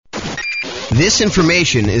This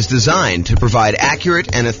information is designed to provide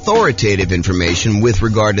accurate and authoritative information with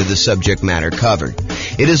regard to the subject matter covered.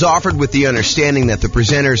 It is offered with the understanding that the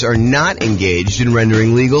presenters are not engaged in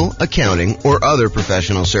rendering legal, accounting, or other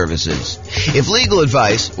professional services. If legal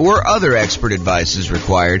advice or other expert advice is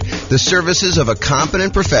required, the services of a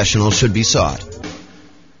competent professional should be sought.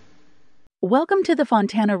 Welcome to the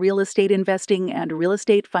Fontana Real Estate Investing and Real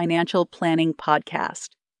Estate Financial Planning Podcast.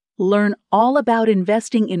 Learn all about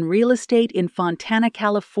investing in real estate in Fontana,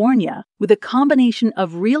 California, with a combination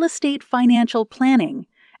of real estate financial planning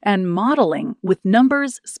and modeling with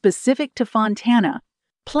numbers specific to Fontana,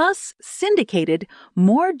 plus syndicated,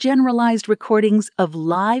 more generalized recordings of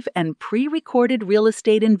live and pre-recorded real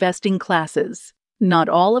estate investing classes, not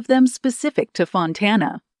all of them specific to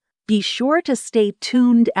Fontana. Be sure to stay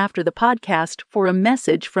tuned after the podcast for a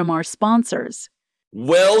message from our sponsors.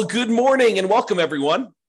 Well, good morning and welcome, everyone.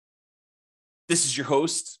 This is your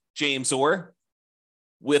host, James Orr,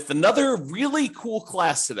 with another really cool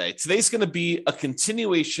class today. Today's going to be a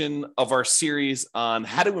continuation of our series on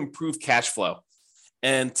how to improve cash flow.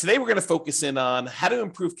 And today we're going to focus in on how to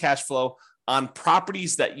improve cash flow on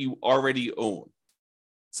properties that you already own.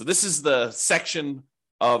 So this is the section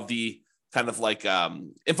of the kind of like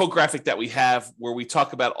infographic that we have where we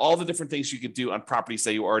talk about all the different things you could do on properties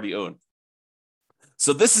that you already own.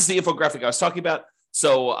 So this is the infographic I was talking about.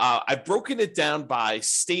 So I've broken it down by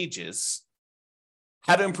stages,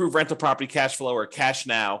 how to improve rental property cash flow or cash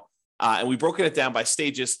now. And we've broken it down by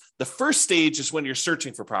stages. The first stage is when you're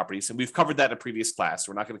searching for properties. And we've covered that in a previous class.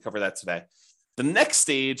 We're not going to cover that today. The next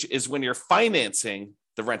stage is when you're financing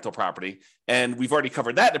the rental property. And we've already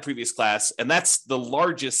covered that in a previous class. And that's the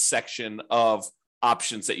largest section of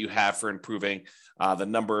options that you have for improving the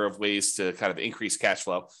number of ways to kind of increase cash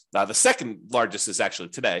flow. The second largest is actually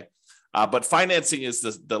today. But financing is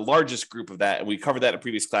the largest group of that. And we covered that in a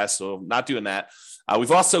previous class, so I'm not doing that.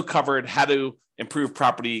 We've also covered how to improve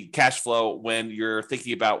property cash flow when you're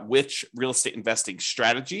thinking about which real estate investing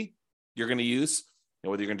strategy you're going to use,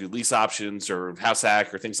 whether you're going to do lease options or house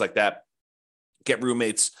hack or things like that, get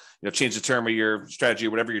roommates, change the term of your strategy or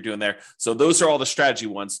whatever you're doing there. So those are all the strategy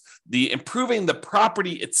ones. The improving the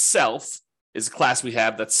property itself is a class we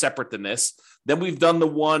have that's separate than this. Then we've done the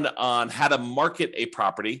one on how to market a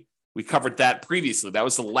property. We covered that previously. That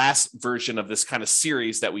was the last version of this kind of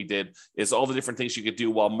series that we did, is all the different things you could do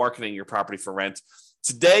while marketing your property for rent.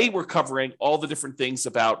 Today, we're covering all the different things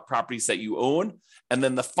about properties that you own. And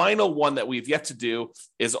then the final one that we've yet to do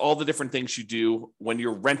is all the different things you do when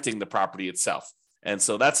you're renting the property itself. And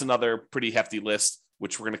so that's another pretty hefty list,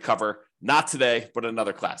 which we're going to cover not today, but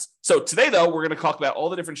another class. So today, though, we're going to talk about all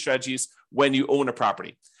the different strategies when you own a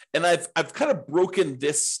property. And I've kind of broken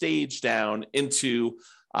this stage down into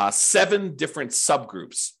 7 different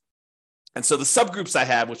subgroups. And so the subgroups I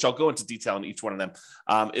have, which I'll go into detail in each one of them,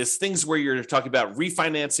 is things where you're talking about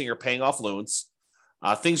refinancing or paying off loans,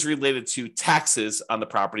 things related to taxes on the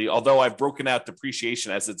property, although I've broken out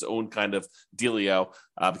depreciation as its own kind of dealio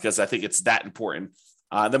because I think it's that important.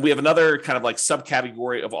 Then we have another kind of like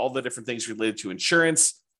subcategory of all the different things related to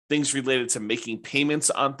insurance, things related to making payments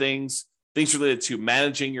on things related to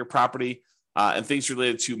managing your property, and things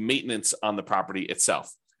related to maintenance on the property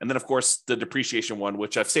itself. And then, of course, the depreciation one,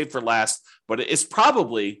 which I've saved for last, but it's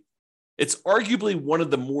arguably one of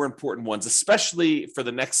the more important ones, especially for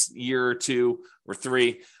the next year or 2 or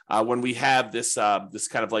 3, when we have this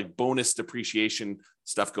kind of like bonus depreciation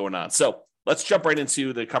stuff going on. So let's jump right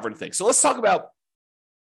into the covering things. So let's talk about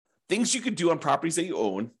things you could do on properties that you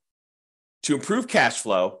own to improve cash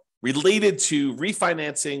flow related to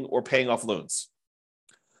refinancing or paying off loans.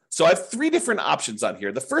 So I have 3 different options on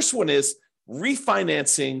here. The first one is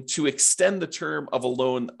refinancing to extend the term of a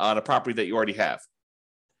loan on a property that you already have.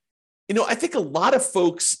 I think a lot of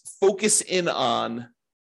folks focus in on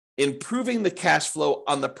improving the cash flow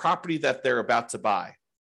on the property that they're about to buy.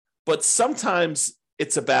 But sometimes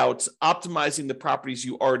it's about optimizing the properties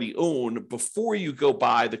you already own before you go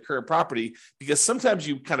buy the current property, because sometimes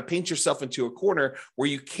you kind of paint yourself into a corner where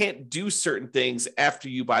you can't do certain things after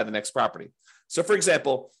you buy the next property. So for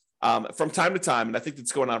example, from time to time, and I think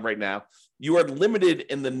that's going on right now, you are limited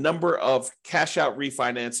in the number of cash out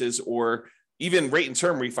refinances or even rate and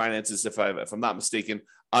term refinances, if I'm not mistaken,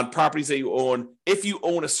 on properties that you own, if you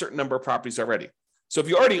own a certain number of properties already. So if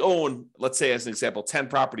you already own, let's say as an example, 10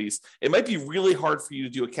 properties, it might be really hard for you to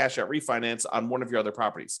do a cash out refinance on one of your other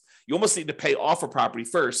properties. You almost need to pay off a property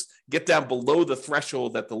first, get down below the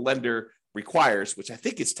threshold that the lender requires, which I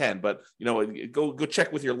think is 10, but go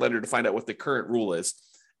check with your lender to find out what the current rule is.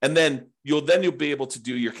 And then you'll be able to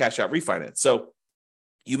do your cash out refinance. So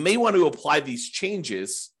you may want to apply these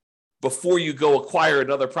changes before you go acquire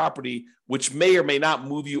another property, which may or may not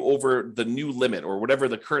move you over the new limit or whatever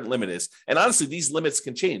the current limit is. And honestly, these limits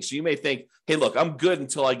can change. So you may think, hey, look, I'm good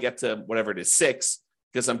until I get to whatever it is, 6,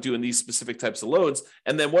 because I'm doing these specific types of loans.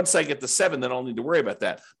 And then once I get to 7, then I'll need to worry about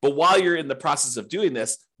that. But while you're in the process of doing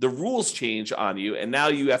this, the rules change on you. And now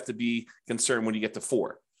you have to be concerned when you get to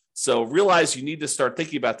 4. So realize you need to start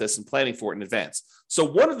thinking about this and planning for it in advance. So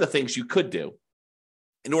one of the things you could do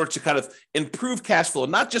in order to kind of improve cash flow,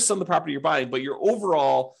 not just on the property you're buying, but your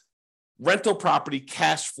overall rental property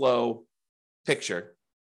cash flow picture,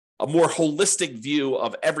 a more holistic view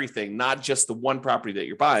of everything, not just the one property that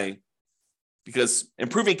you're buying, because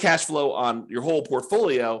improving cash flow on your whole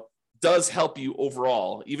portfolio does help you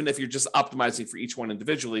overall, even if you're just optimizing for each one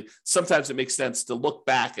individually. Sometimes it makes sense to look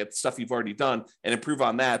back at stuff you've already done and improve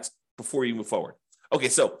on that before you move forward. Okay,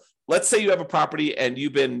 so let's say you have a property and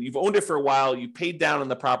you've owned it for a while, you paid down on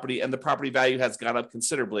the property, and the property value has gone up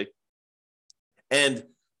considerably, and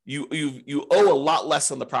you owe a lot less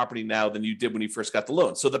on the property now than you did when you first got the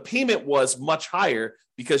loan. So the payment was much higher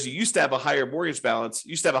because you used to have a higher mortgage balance, you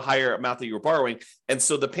used to have a higher amount that you were borrowing, and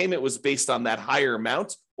so the payment was based on that higher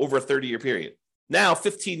amount over a 30-year period. Now,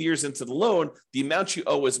 15 years into the loan, the amount you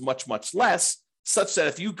owe is much, much less, such that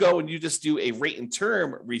if you go and you just do a rate and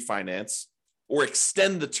term refinance, or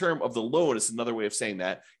extend the term of the loan is another way of saying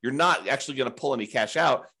that, you're not actually going to pull any cash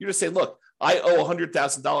out. You're just saying, look, I owe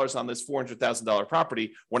 $100,000 on this $400,000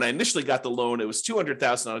 property. When I initially got the loan, it was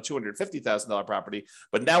 $200,000 on a $250,000 property,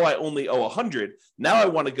 but now I only owe $100,000. Now I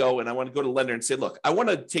want to go to the lender and say, look, I want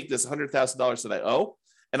to take this $100,000 that I owe,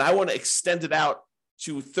 and I want to extend it out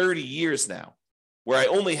to 30 years now, where I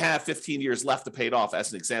only have 15 years left to pay it off,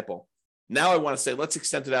 as an example. Now I want to say, let's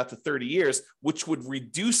extend it out to 30 years, which would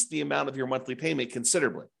reduce the amount of your monthly payment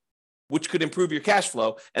considerably, which could improve your cash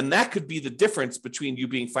flow. And that could be the difference between you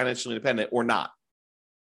being financially independent or not.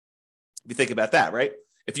 If you think about that, right?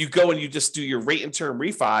 If you go and you just do your rate and term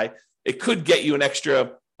refi, it could get you an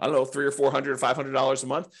extra, I don't know, $300 or $400 or $500 a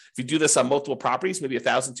month. If you do this on multiple properties, maybe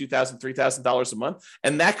 $1,000, $2,000, $3,000 a month,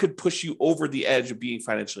 and that could push you over the edge of being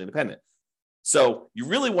financially independent. So you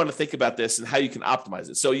really want to think about this and how you can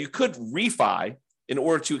optimize it. So you could refi in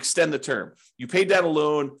order to extend the term. You paid down a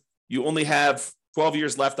loan, you only have 12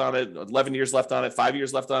 years left on it, 11 years left on it, 5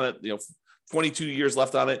 years left on it, 22 years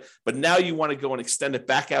left on it. But now you want to go and extend it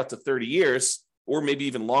back out to 30 years, or maybe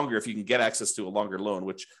even longer if you can get access to a longer loan,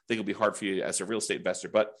 which I think will be hard for you as a real estate investor,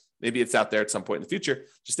 but maybe it's out there at some point in the future.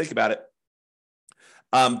 Just think about it.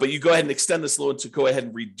 But you go ahead and extend this loan to go ahead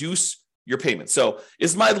and reduce your payment. So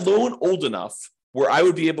is my loan old enough where I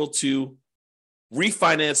would be able to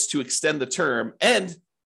refinance to extend the term? And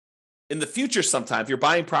in the future, sometime, if you're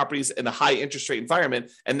buying properties in a high interest rate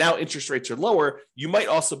environment and now interest rates are lower, you might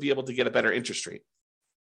also be able to get a better interest rate.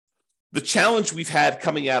 The challenge we've had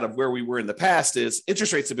coming out of where we were in the past is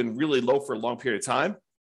interest rates have been really low for a long period of time.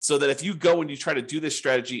 So that if you go and you try to do this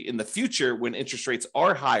strategy in the future when interest rates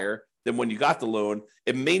are higher than when you got the loan,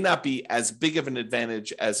 it may not be as big of an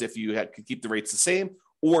advantage as if you could keep the rates the same,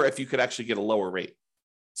 or if you could actually get a lower rate.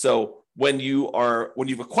 So when you've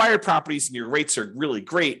acquired properties and your rates are really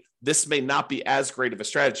great, this may not be as great of a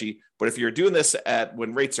strategy. But if you're doing this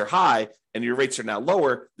when rates are high and your rates are now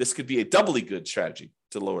lower, this could be a doubly good strategy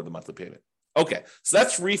to lower the monthly payment. Okay, so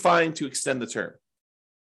that's refining to extend the term.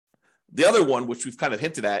 The other one, which we've kind of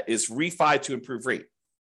hinted at, is refi to improve rate.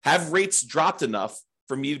 Have rates dropped enough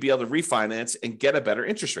for me to be able to refinance and get a better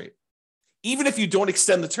interest rate? Even if you don't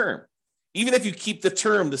extend the term, even if you keep the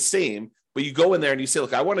term the same, but you go in there and you say,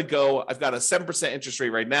 look, I've got a 7% interest rate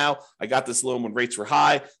right now. I got this loan when rates were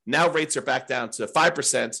high. Now rates are back down to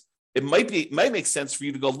 5%. It might make sense for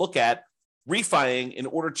you to go look at refining in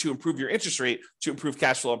order to improve your interest rate, to improve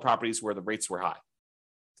cash flow on properties where the rates were high.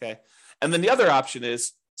 Okay. And then the other option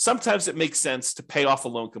is sometimes it makes sense to pay off a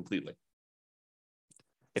loan completely.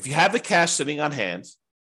 If you have the cash sitting on hand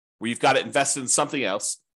where you've got it invested in something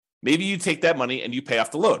else, maybe you take that money and you pay off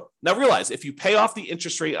the loan. Now realize if you pay off the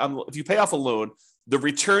interest rate if you pay off a loan, the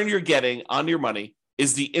return you're getting on your money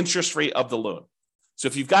is the interest rate of the loan. So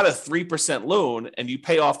if you've got a 3% loan and you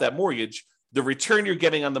pay off that mortgage, the return you're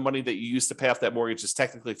getting on the money that you used to pay off that mortgage is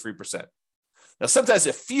technically 3%. Now, sometimes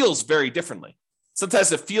it feels very differently.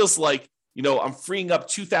 Sometimes it feels like, I'm freeing up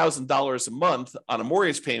 $2,000 a month on a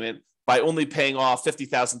mortgage payment by only paying off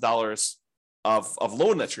 $50,000 of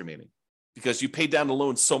loan that's remaining, because you paid down the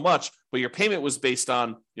loan so much, but your payment was based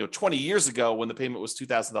on 20 years ago when the payment was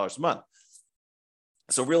 $2,000 a month.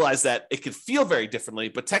 So realize that it can feel very differently,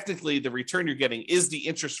 but technically the return you're getting is the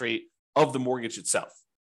interest rate of the mortgage itself,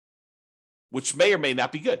 which may or may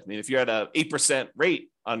not be good. I mean, if you're at an 8% rate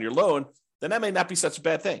on your loan, then that may not be such a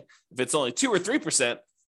bad thing. If it's only 2 or 3%,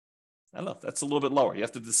 I don't know. That's a little bit lower. You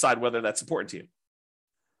have to decide whether that's important to you.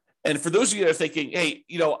 And for those of you that are thinking, hey,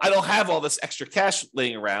 I don't have all this extra cash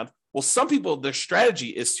laying around. Well, some people, their strategy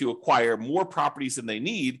is to acquire more properties than they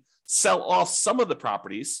need, sell off some of the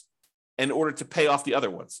properties in order to pay off the other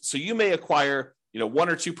ones. So you may acquire, 1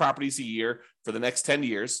 or 2 properties a year for the next 10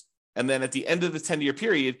 years. And then at the end of the 10-year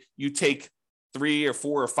period, you take 3 or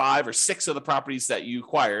 4 or 5 or 6 of the properties that you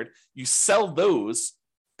acquired, you sell those,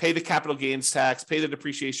 pay the capital gains tax, pay the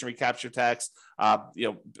depreciation recapture tax,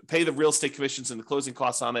 pay the real estate commissions and the closing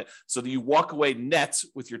costs on it, so that you walk away net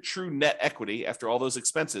with your true net equity after all those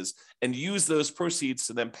expenses, and use those proceeds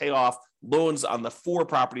to then pay off loans on the 4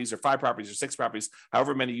 properties or 5 properties or 6 properties,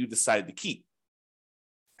 however many you decided to keep.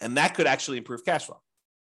 And that could actually improve cash flow,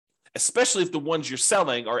 especially if the ones you're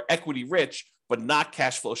selling are equity rich, but not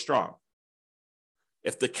cash flow strong.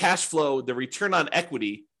 If the cash flow, the return on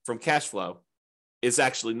equity from cash flow is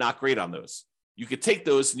actually not great on those, you could take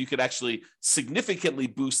those and you could actually significantly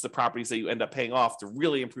boost the properties that you end up paying off to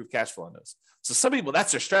really improve cash flow on those. So some people,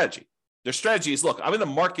 that's their strategy. Their strategy is, look, I'm in a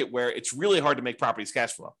market where it's really hard to make properties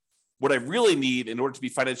cash flow. What I really need in order to be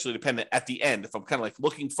financially independent at the end, if I'm kind of like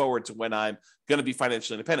looking forward to when I'm going to be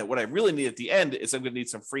financially independent, what I really need at the end is I'm going to need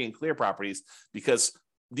some free and clear properties, because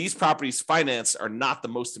these properties financed are not the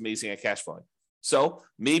most amazing at cash flowing. So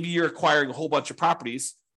maybe you're acquiring a whole bunch of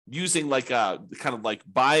properties using kind of like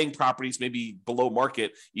buying properties, maybe below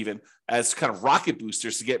market even, as kind of rocket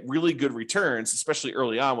boosters to get really good returns, especially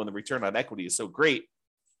early on when the return on equity is so great,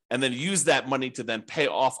 and then use that money to then pay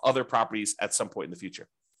off other properties at some point in the future.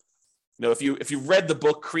 If you read the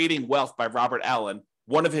book Creating Wealth by Robert Allen,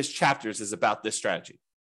 one of his chapters is about this strategy.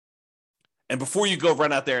 And before you go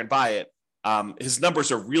run out there and buy it, his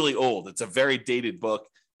numbers are really old. It's a very dated book,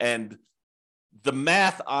 and the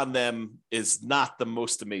math on them is not the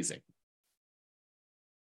most amazing.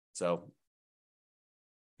 So,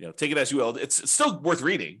 take it as you will. It's still worth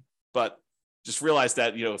reading, but just realize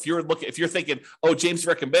that, if you're thinking, oh, James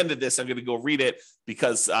recommended this, I'm going to go read it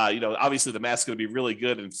because, obviously the math's going to be really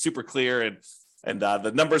good and super clear, and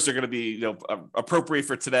the numbers are going to be, appropriate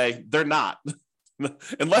for today. They're not.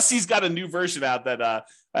 Unless he's got a new version out that,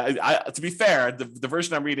 to be fair, the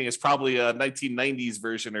version I'm reading is probably a 1990s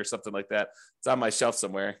version or something like that. It's on my shelf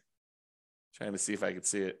somewhere. Trying to see if I can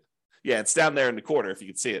see it. Yeah, it's down there in the corner if you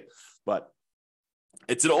can see it. But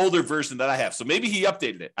it's an older version that I have. So maybe he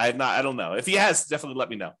updated it. I don't know. If he has, definitely let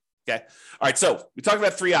me know. Okay. All right. So we talked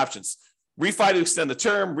about 3 options. Refi to extend the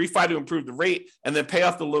term, refi to improve the rate, and then pay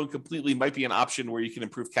off the loan completely might be an option where you can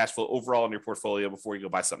improve cash flow overall in your portfolio before you go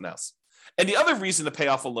buy something else. And the other reason to pay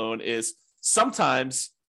off a loan is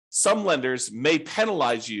sometimes some lenders may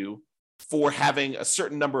penalize you for having a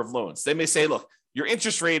certain number of loans. They may say, look, your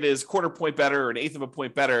interest rate is 1/4 point better or 1/8 of a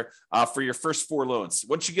point better for your first 4 loans.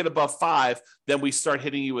 Once you get above 5, then we start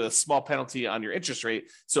hitting you with a small penalty on your interest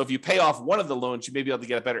rate. So if you pay off one of the loans, you may be able to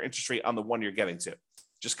get a better interest rate on the one you're getting to.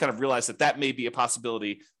 Just kind of realize that may be a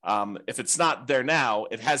possibility. If it's not there now,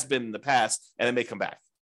 it has been in the past, and it may come back.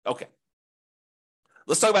 Okay.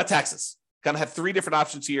 Let's talk about taxes. Kind of have 3 different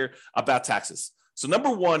options here about taxes. So number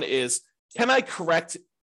 1 is, can I correct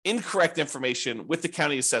incorrect information with the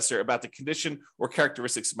county assessor about the condition or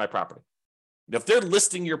characteristics of my property? If they're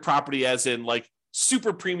listing your property as in like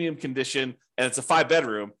super premium condition and it's a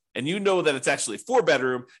 5-bedroom, and you know that it's actually a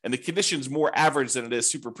 4-bedroom and the condition's more average than it is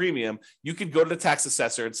super premium, you can go to the tax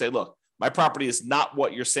assessor and say, look, my property is not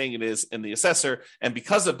what you're saying it is in the assessor. And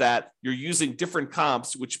because of that, you're using different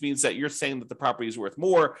comps, which means that you're saying that the property is worth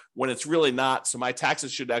more when it's really not. So my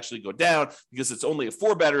taxes should actually go down because it's only a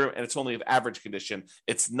 4-bedroom and it's only of average condition.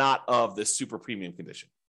 It's not of this super premium condition.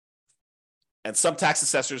 And some tax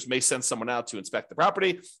assessors may send someone out to inspect the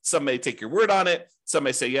property. Some may take your word on it. Some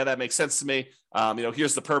may say, yeah, that makes sense to me.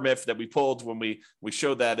 Here's the permit that we pulled when we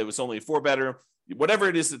showed that it was only a 4-bedroom. Whatever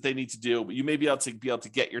it is that they need to do, but you may be able to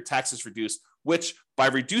get your taxes reduced, which by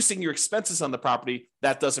reducing your expenses on the property,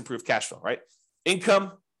 that does improve cash flow, right?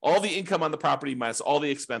 Income, all the income on the property minus all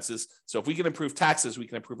the expenses. So if we can improve taxes, we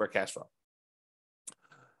can improve our cash flow.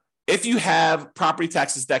 If you have property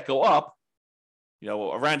taxes that go up,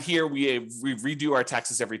 around here, we redo our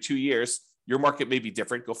taxes every 2 years. Your market may be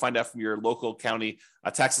different. Go find out from your local county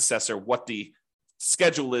tax assessor what the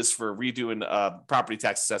schedule is for redoing property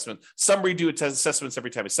tax assessment. Some redo assessments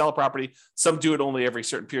every time you sell a property. Some do it only every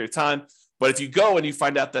certain period of time. But if you go and you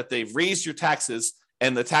find out that they've raised your taxes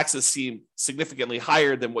and the taxes seem significantly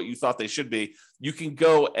higher than what you thought they should be, you can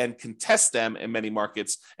go and contest them in many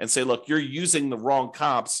markets and say, look, you're using the wrong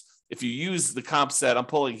comps. If you use the comps that I'm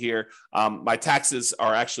pulling here, my taxes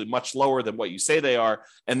are actually much lower than what you say they are.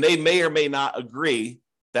 And they may or may not agree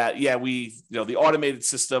that, the automated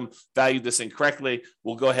system valued this incorrectly.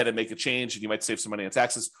 We'll go ahead and make a change and you might save some money on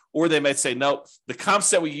taxes. Or they might say, no, the comps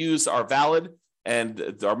that we use are valid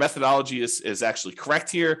and our methodology is actually correct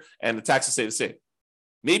here and the taxes stay the same.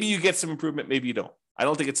 Maybe you get some improvement, maybe you don't. I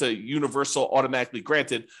don't think it's a universal automatically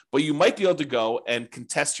granted, but you might be able to go and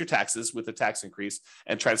contest your taxes with a tax increase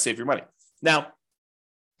and try to save your money. Now,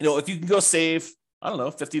 if you can go save,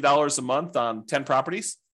 $50 a month on 10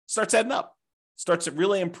 properties, starts adding up, starts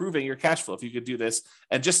really improving your cash flow if you could do this.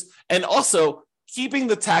 And also keeping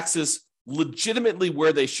the taxes legitimately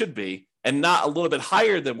where they should be and not a little bit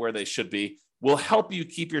higher than where they should be will help you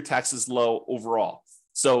keep your taxes low overall.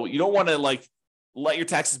 So you don't want to let your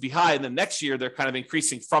taxes be high and then next year they're kind of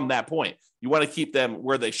increasing from that point. You want to keep them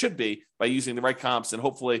where they should be by using the right comps, and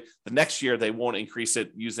hopefully the next year they won't increase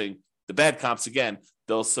it using the bad comps again.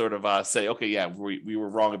 They'll sort of say, okay, yeah, we were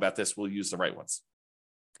wrong about this. We'll use the right ones,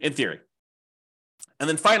 in theory. And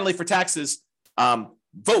then finally, for taxes,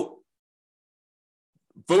 vote.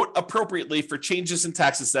 Vote appropriately for changes in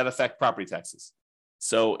taxes that affect property taxes.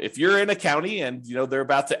 So if you're in a county and they're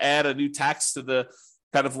about to add a new tax to the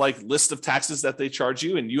kind of list of taxes that they charge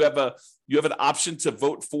you, and you have an option to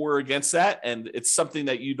vote for or against that, and it's something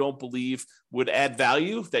that you don't believe would add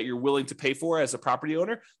value that you're willing to pay for as a property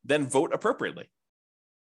owner, then vote appropriately.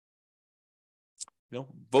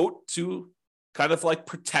 Vote to kind of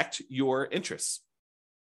protect your interests.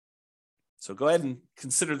 So go ahead and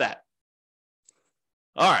consider that.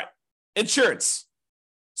 All right, insurance.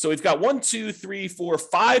 So we've got 1, 2, 3, 4,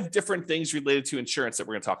 5 different things related to insurance that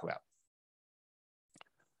we're going to talk about.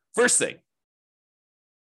 First thing,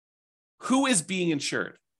 who is being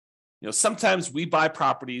insured? Sometimes we buy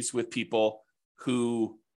properties with people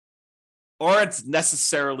who aren't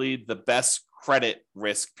necessarily the best credit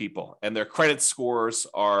risk people, and their credit scores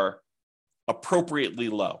are appropriately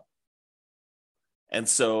low. And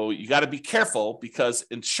so you got to be careful because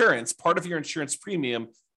insurance, part of your insurance premium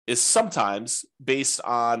is sometimes based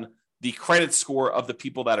on the credit score of the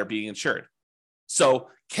people that are being insured. So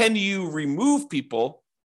can you remove people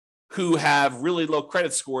who have really low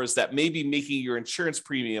credit scores that may be making your insurance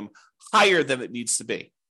premium higher than it needs to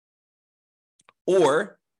be?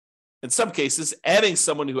 Or in some cases, adding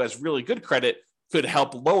someone who has really good credit could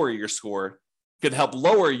help lower your score, could help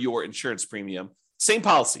lower your insurance premium. Same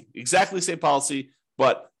policy, exactly same policy,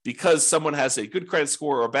 but because someone has a good credit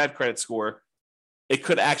score or a bad credit score, it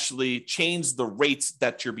could actually change the rates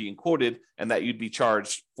that you're being quoted and that you'd be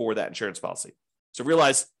charged for that insurance policy. So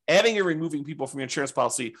realize adding or removing people from your insurance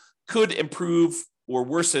policy could improve or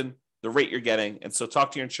worsen the rate you're getting. And so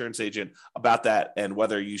talk to your insurance agent about that and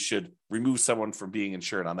whether you should remove someone from being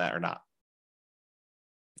insured on that or not.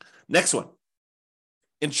 Next one,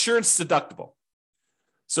 insurance deductible.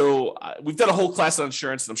 So we've done a whole class on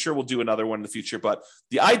insurance, and I'm sure we'll do another one in the future. But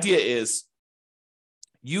the idea is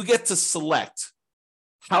you get to select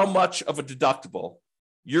how much of a deductible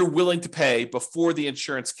you're willing to pay before the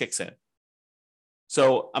insurance kicks in.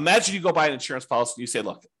 So imagine you go buy an insurance policy and you say,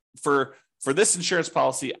 look, for this insurance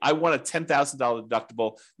policy, I want a $10,000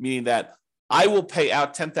 deductible, meaning that I will pay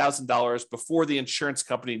out $10,000 before the insurance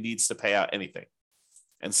company needs to pay out anything.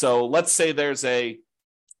 And so let's say there's a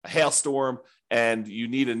hailstorm and you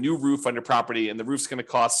need a new roof on your property and the roof's going to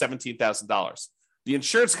cost $17,000. The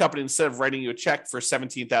insurance company, instead of writing you a check for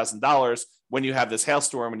 $17,000 when you have this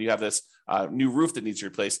hailstorm and you have this new roof that needs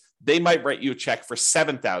replaced, they might write you a check for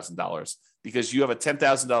 $7,000 because you have a $10,000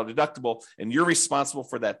 deductible and you're responsible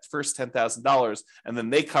for that first $10,000, and then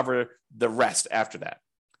they cover the rest after that.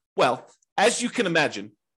 Well, as you can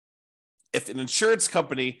imagine, if an insurance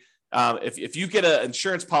company, if you get an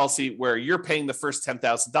insurance policy where you're paying the first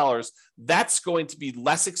 $10,000, that's going to be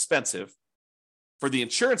less expensive for the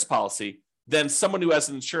insurance policy than someone who has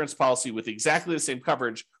an insurance policy with exactly the same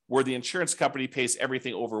coverage where the insurance company pays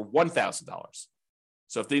everything over $1,000.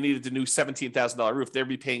 So if they needed a new $17,000 roof, they'd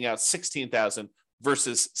be paying out $16,000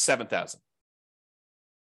 versus $7,000.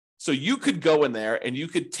 So you could go in there and you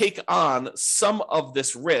could take on some of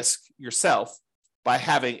this risk yourself by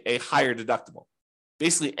having a higher deductible.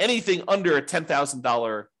 Basically, anything under a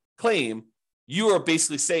 $10,000 claim, you are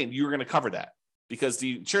basically saying you're going to cover that because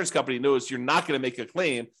the insurance company knows you're not going to make a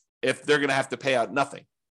claim if they're going to have to pay out nothing.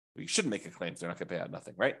 You shouldn't make a claim if they're not going to pay out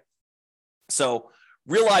nothing, right? So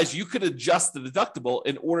realize you could adjust the deductible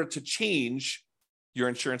in order to change your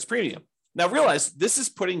insurance premium. Now realize this is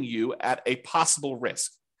putting you at a possible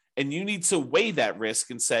risk, and you need to weigh that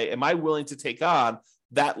risk and say, am I willing to take on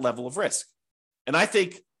that level of risk? And I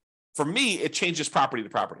think for me, it changes property to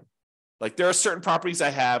property. Like there are certain properties I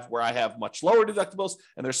have where I have much lower deductibles,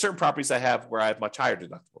 and there are certain properties I have where I have much higher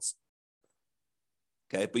deductibles.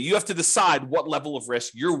 Okay, but you have to decide what level of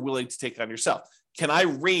risk you're willing to take on yourself. Can I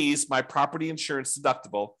raise my property insurance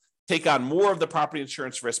deductible, take on more of the property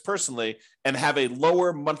insurance risk personally, and have a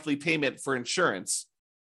lower monthly payment for insurance,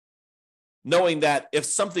 knowing that if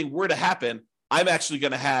something were to happen, I'm actually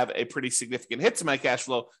going to have a pretty significant hit to my cash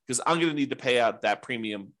flow because I'm going to need to pay out that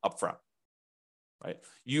premium upfront, right?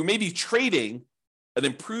 You may be trading an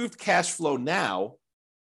improved cash flow now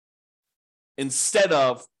instead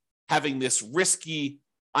of having this risky,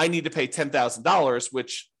 I need to pay $10,000,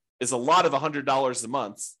 which is a lot of $100 a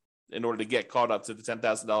month in order to get caught up to the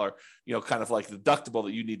 $10,000, kind of like deductible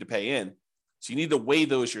that you need to pay in. So you need to weigh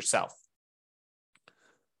those yourself.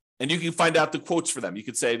 And you can find out the quotes for them. You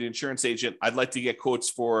could say to the insurance agent, I'd like to get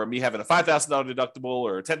quotes for me having a $5,000 deductible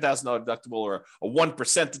or a $10,000 deductible or a 1%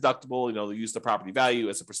 deductible. They use the property value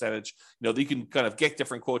as a percentage. You can kind of get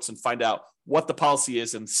different quotes and find out what the policy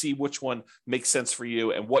is and see which one makes sense for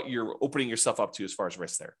you and what you're opening yourself up to as far as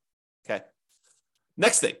risk there. Okay.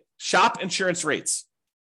 Next thing, shop insurance rates.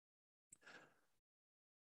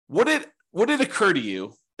 Would it occur to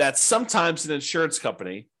you that sometimes an insurance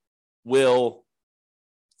company will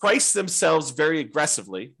price themselves very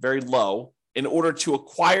aggressively, very low, in order to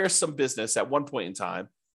acquire some business at one point in time,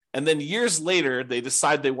 and then years later, they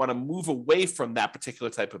decide they want to move away from that particular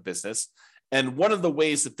type of business? And one of the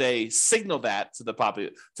ways that they signal that to the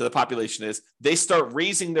population is they start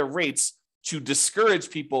raising their rates to discourage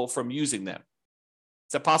people from using them.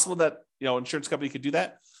 Is that possible that an insurance company could do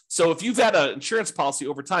that? So if you've had an insurance policy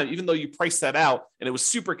over time, even though you priced that out and it was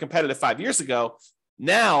super competitive 5 years ago,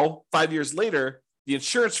 now 5 years later, the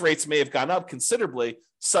insurance rates may have gone up considerably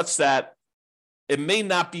such that it may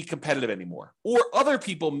not be competitive anymore. Or other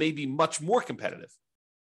people may be much more competitive.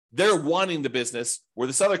 They're wanting the business where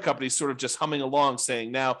this other company is sort of just humming along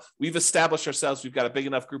saying, now we've established ourselves, we've got a big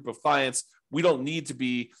enough group of clients, we don't need to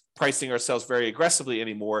be pricing ourselves very aggressively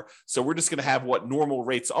anymore. So we're just going to have what normal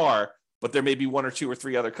rates are, but there may be one or two or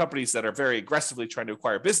three other companies that are very aggressively trying to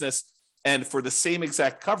acquire business. And for the same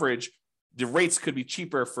exact coverage, the rates could be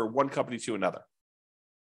cheaper for one company to another.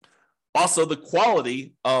 Also, the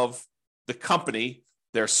quality of the company,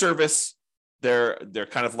 their service, their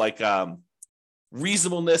kind of like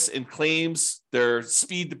reasonableness in claims, their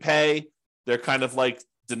speed to pay, their kind of like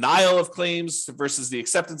denial of claims versus the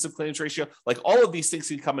acceptance of claims ratio, like all of these things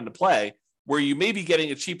can come into play where you may be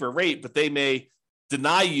getting a cheaper rate, but they may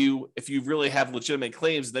deny you if you really have legitimate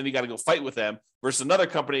claims, and then you got to go fight with them, versus another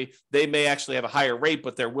company, they may actually have a higher rate,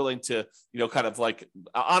 but they're willing to, kind of like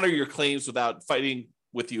honor your claims without fighting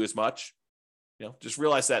with you as much. Just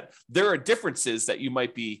realize that there are differences that you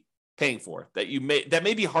might be paying for that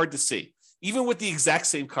may be hard to see. Even with the exact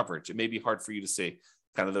same coverage, it may be hard for you to see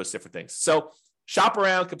kind of those different things. So shop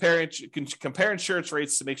around, compare insurance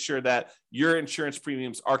rates to make sure that your insurance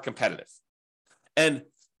premiums are competitive. And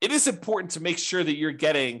it is important to make sure that you're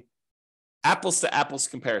getting apples to apples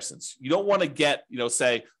comparisons. You don't want to get,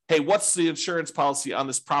 say, hey, what's the insurance policy on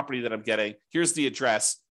this property that I'm getting? Here's the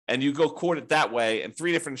address. And you go quote it that way, and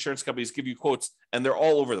 3 different insurance companies give you quotes, and they're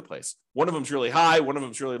all over the place. One of them's really high, one of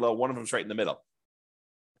them's really low, one of them's right in the middle.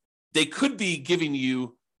 They could be giving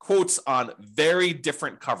you quotes on very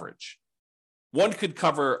different coverage. One could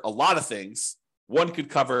cover a lot of things. One could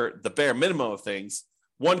cover the bare minimum of things.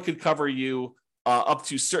 One could cover you up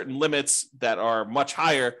to certain limits that are much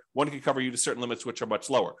higher. One could cover you to certain limits which are much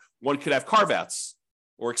lower. One could have carve-outs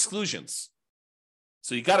or exclusions.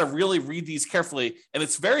 So you got to really read these carefully, and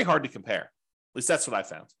it's very hard to compare. At least that's what I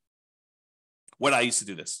found when I used to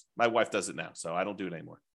do this. My wife does it now, so I don't do it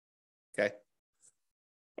anymore. Okay.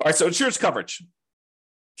 All right, so insurance coverage.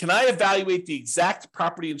 Can I evaluate the exact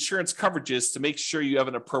property insurance coverages to make sure you have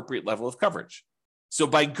an appropriate level of coverage? So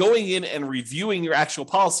by going in and reviewing your actual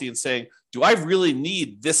policy and saying, do I really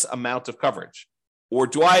need this amount of coverage? Or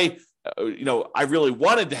do I really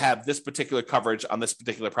wanted to have this particular coverage on this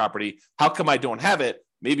particular property. How come I don't have it?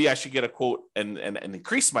 Maybe I should get a quote and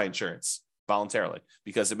increase my insurance voluntarily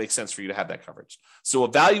because it makes sense for you to have that coverage. So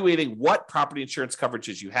evaluating what property insurance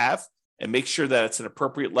coverages you have and make sure that it's an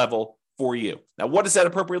appropriate level for you. Now, what does that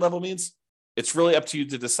appropriate level means? It's really up to you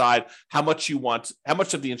to decide how much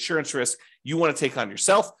of the insurance risk you want to take on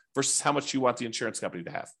yourself versus how much you want the insurance company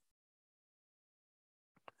to have.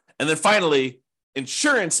 And then finally,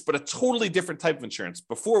 insurance, but a totally different type of insurance.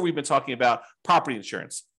 Before, we've been talking about property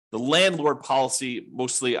insurance, the landlord policy,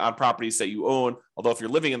 mostly on properties that you own. Although if you're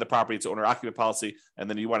living in the property, it's owner-occupant policy, and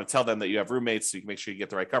then you want to tell them that you have roommates so you can make sure you get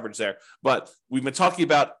the right coverage there. But we've been talking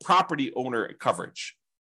about property owner coverage,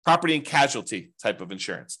 property and casualty type of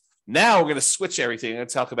insurance. Now we're going to switch everything and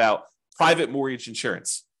talk about private mortgage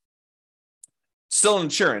insurance. Still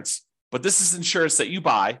insurance, but this is insurance that you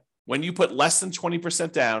buy when you put less than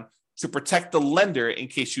 20% down to protect the lender in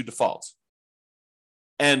case you default.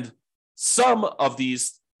 And some of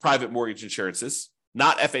these private mortgage insurances,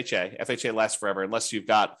 not FHA. FHA lasts forever unless you've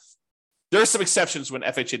got, there are some exceptions when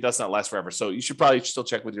FHA does not last forever. So you should probably still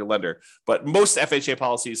check with your lender. But most FHA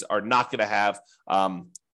policies are not going to have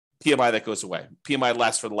PMI that goes away. PMI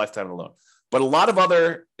lasts for the lifetime of the loan. But a lot of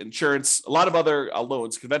other insurance, a lot of other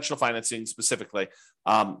loans, conventional financing specifically,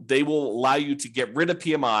 they will allow you to get rid of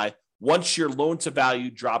PMI once your loan to value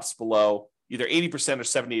drops below either 80% or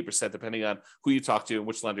 78%, depending on who you talk to and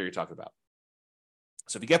which lender you're talking about.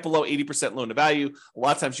 So if you get below 80% loan to value, a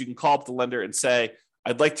lot of times you can call up the lender and say,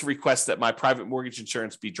 I'd like to request that my private mortgage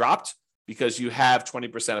insurance be dropped because you have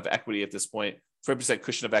 20% of equity at this point, 20%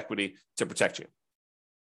 cushion of equity to protect you.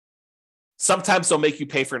 Sometimes they'll make you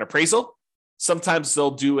pay for an appraisal. Sometimes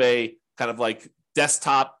they'll do a kind of like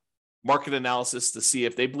desktop market analysis to see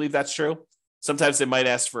if they believe that's true. Sometimes they might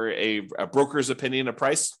ask for a broker's opinion of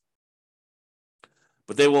price.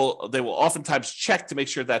 But they will oftentimes check to make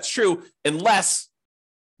sure that's true, unless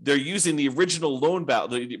they're using the original loan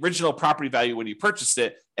value, the original property value when you purchased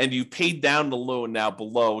it, and you paid down the loan now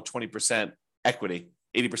below 20% equity,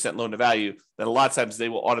 80% loan to value. Then a lot of times they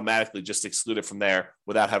will automatically just exclude it from there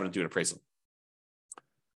without having to do an appraisal.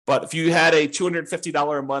 But if you had a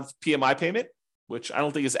 $250 a month PMI payment, which I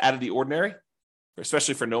don't think is out of the ordinary,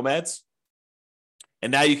 especially for nomads,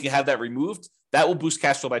 and now you can have that removed, that will boost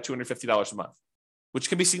cash flow by $250 a month, which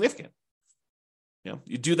can be significant.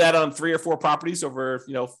 You do that on 3 or 4 properties over,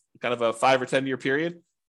 kind of a 5 or 10 year period.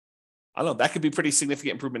 I don't know, that could be pretty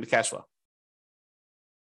significant improvement to cash flow.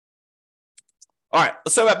 All right,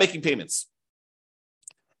 let's talk about making payments.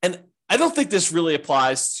 And I don't think this really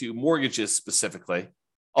applies to mortgages specifically,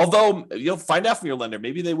 although you'll find out from your lender,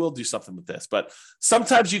 maybe they will do something with this, but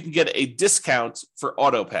sometimes you can get a discount for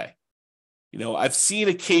auto pay. I've seen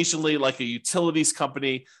occasionally like a utilities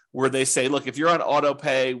company where they say, look, if you're on auto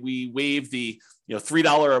pay, we waive the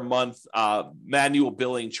 $3 a month manual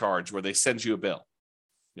billing charge where they send you a bill.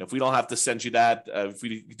 If we don't have to send you that, if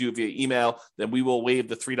we do it via email, then we will waive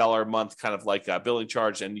the $3 a month kind of like billing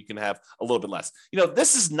charge, and you can have a little bit less.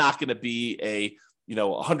 This is not going to be a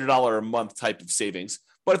 $100 a month type of savings,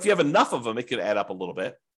 but if you have enough of them, it could add up a little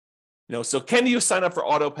bit. So can you sign up for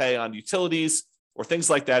auto pay on utilities or things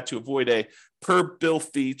like that to avoid a per bill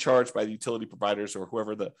fee charged by the utility providers or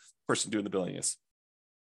whoever the person doing the billing is?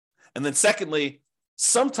 And then secondly,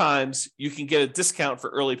 sometimes you can get a discount for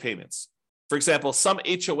early payments. For example, some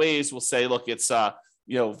HOAs will say, look, it's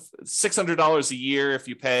 $600 a year if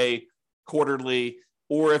you pay quarterly,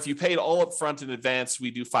 or if you paid all up front in advance,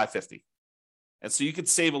 we do $550. And so you could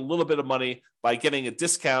save a little bit of money by getting a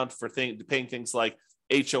discount for paying things like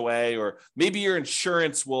HOA, or maybe your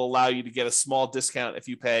insurance will allow you to get a small discount if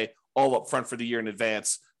you pay all up front for the year in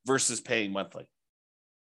advance versus paying monthly.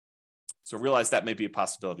 So realize that may be a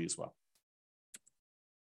possibility as well.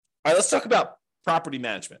 All right, let's talk about property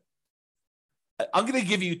management. I'm going to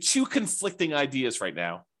give you 2 conflicting ideas right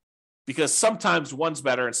now because sometimes one's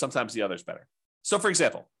better and sometimes the other's better. So for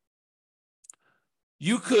example,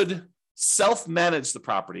 you could self-manage the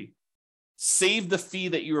property, save the fee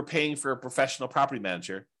that you were paying for a professional property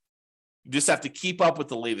manager. You just have to keep up with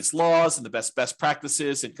the latest laws and the best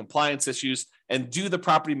practices and compliance issues and do the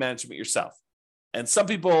property management yourself. And some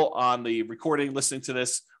people on the recording listening to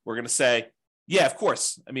this, we're going to say, yeah, of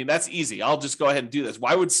course. I mean, that's easy. I'll just go ahead and do this.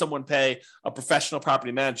 Why would someone pay a professional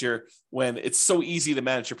property manager when it's so easy to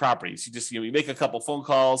manage your properties? You just, you make a couple phone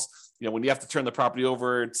calls, when you have to turn the property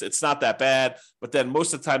over, it's not that bad. But then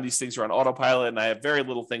most of the time, these things are on autopilot, and I have very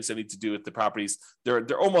little things I need to do with the properties.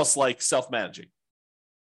 They're almost like self-managing.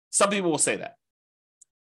 Some people will say that.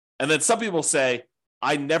 And then some people say,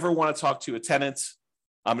 I never want to talk to a tenant.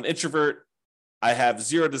 I'm an introvert. I have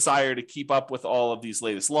zero desire to keep up with all of these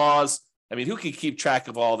latest laws. I mean, who can keep track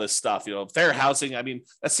of all this stuff? Fair housing. I mean,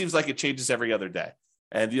 that seems like it changes every other day.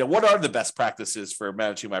 And, what are the best practices for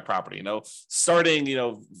managing my property?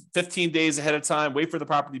 Starting, 15 days ahead of time, wait for the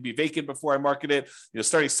property to be vacant before I market it,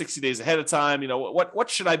 starting 60 days ahead of time, what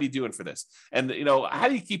should I be doing for this? And, how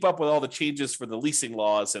do you keep up with all the changes for the leasing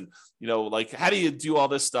laws? And, how do you do all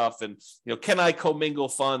this stuff? And, can I commingle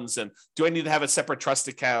funds? And do I need to have a separate trust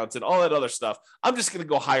account and all that other stuff? I'm just going to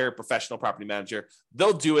go hire a professional property manager.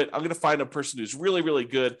 They'll do it. I'm going to find a person who's really, really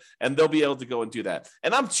good, and they'll be able to go and do that.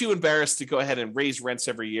 And I'm too embarrassed to go ahead and raise rents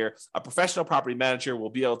every year. A professional property manager will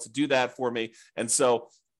be able to do that for me. And so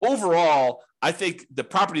overall, I think the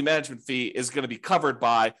property management fee is going to be covered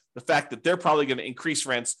by the fact that they're probably going to increase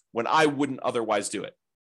rents when I wouldn't otherwise do it.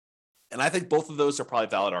 And I think both of those are probably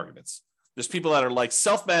valid arguments. There's people that are like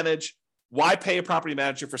self-manage, Why pay a property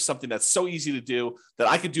manager for something that's so easy to do that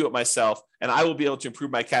I could do it myself and I will be able to improve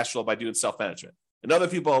my cash flow by doing self-management? And other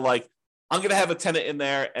people are like, I'm going to have a tenant in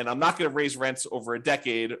there and I'm not going to raise rents over a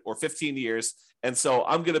decade or 15 years. And so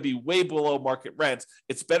I'm going to be way below market rent.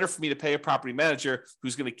 It's better for me to pay a property manager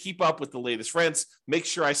who's going to keep up with the latest rents, make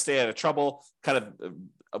sure I stay out of trouble, kind of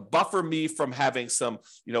buffer me from having some,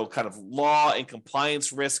 kind of law and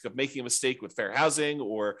compliance risk of making a mistake with fair housing,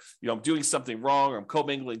 or, I'm doing something wrong, or I'm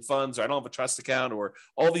commingling funds, or I don't have a trust account, or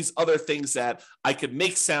all these other things that I could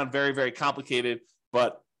make sound very, very complicated.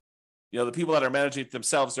 But, the people that are managing it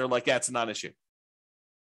themselves, they're like, yeah, it's a non-issue.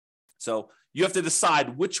 So you have to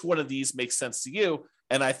decide which one of these makes sense to you.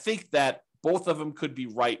 And I think that both of them could be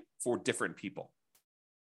right for different people.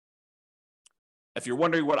 If you're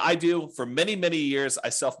wondering what I do, for many, many years, I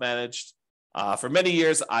self-managed. For many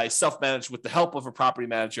years, I self-managed with the help of a property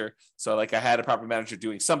manager. So I had a property manager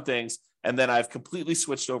doing some things, and then I've completely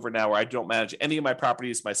switched over now where I don't manage any of my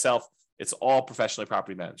properties myself. It's all professionally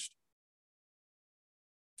property managed.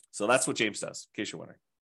 So that's what James does, in case you're wondering.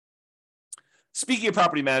 Speaking of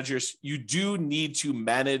property managers, you do need to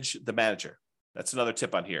manage the manager. That's another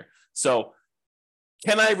tip on here. So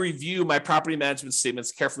can I review my property management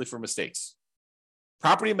statements carefully for mistakes?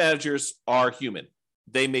 Property managers are human.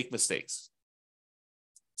 They make mistakes.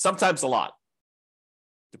 Sometimes a lot,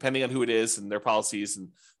 depending on who it is and their policies and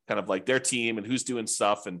kind of like their team and who's doing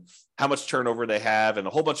stuff and how much turnover they have and a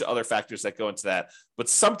whole bunch of other factors that go into that. But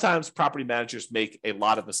sometimes property managers make a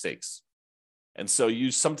lot of mistakes. And so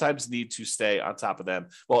you sometimes need to stay on top of them.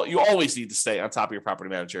 Well, you always need to stay on top of your property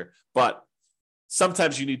manager, but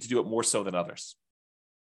sometimes you need to do it more so than others.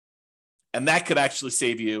 And that could actually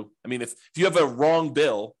save you. I mean, if you have a wrong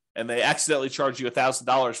bill and they accidentally charge you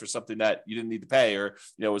 $1,000 for something that you didn't need to pay, or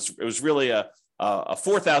it was really a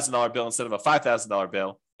 $4,000 bill instead of a $5,000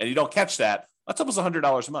 bill, and you don't catch that, that's almost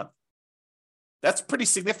 $100 a month. That's pretty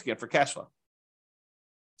significant for cash flow.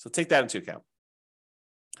 So take that into account.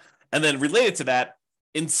 And then related to that,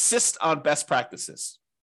 insist on best practices.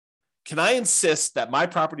 Can I insist that my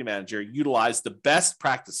property manager utilize the best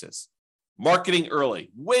practices? Marketing early,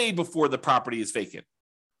 way before the property is vacant.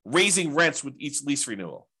 Raising rents with each lease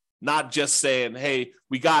renewal. Not just saying, hey,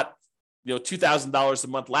 we got $2,000 a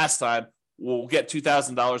month last time, we'll get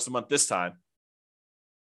 $2,000 a month this time.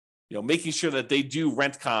 Making sure that they do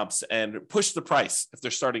rent comps and push the price if they're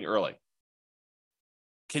starting early.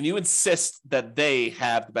 Can you insist that they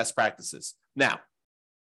have the best practices? Now,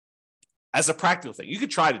 as a practical thing, you could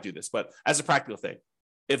try to do this, but as a practical thing,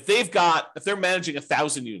 if they're managing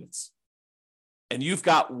 1,000 units and you've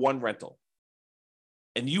got one rental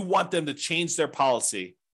and you want them to change their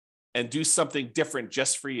policy and do something different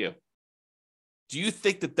just for you, do you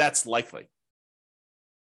think that that's likely?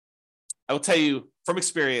 I will tell you from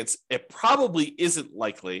experience, it probably isn't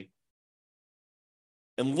likely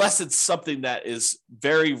unless it's something that is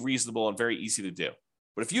very reasonable and very easy to do.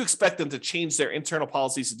 But if you expect them to change their internal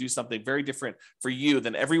policies to do something very different for you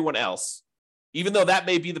than everyone else, even though that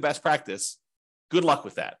may be the best practice, good luck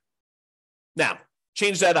with that. Now,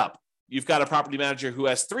 change that up. You've got a property manager who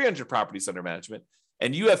has 300 properties under management,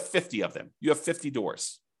 and you have 50 of them. You have 50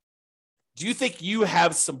 doors. Do you think you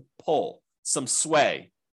have some pull, some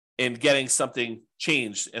sway in getting something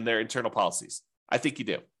changed in their internal policies? I think you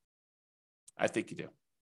do.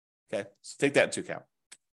 Okay, so take that into account.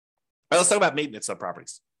 All right, let's talk about maintenance on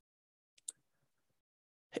properties.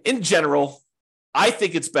 In general, I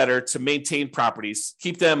think it's better to maintain properties,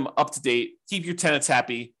 keep them up to date, keep your tenants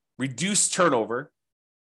happy, reduce turnover.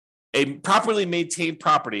 A properly maintained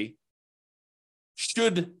property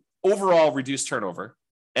should overall reduce turnover,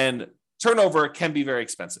 and turnover can be very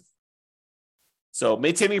expensive. So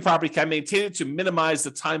maintaining your property, can maintain it to minimize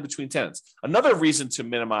the time between tenants. Another reason to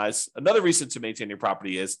maintain your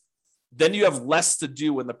property is then you have less to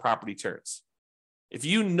do when the property turns. If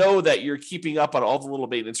you know that you're keeping up on all the little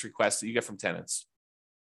maintenance requests that you get from tenants,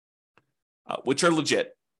 which are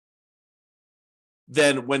legit,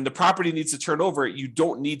 then when the property needs to turn over, you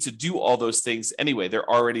don't need to do all those things anyway. They're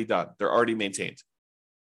already done. They're already maintained.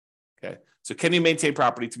 Okay. So can you maintain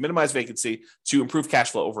property to minimize vacancy, to improve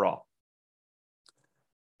cash flow overall?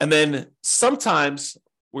 And then sometimes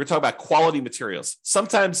we're talking about quality materials.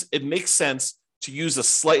 Sometimes it makes sense to use a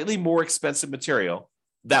slightly more expensive material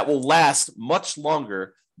that will last much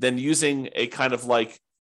longer than using a kind of like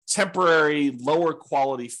temporary lower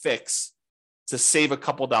quality fix to save a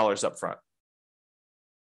couple dollars up front.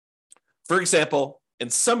 For example, in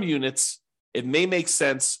some units, it may make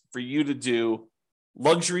sense for you to do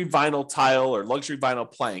luxury vinyl tile or luxury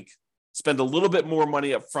vinyl plank, spend a little bit more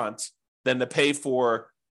money up front than to pay for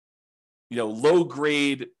low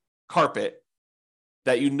grade carpet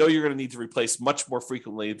that you know you're going to need to replace much more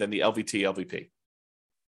frequently than the LVT, LVP.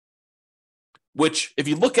 Which, if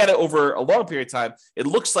you look at it over a long period of time, it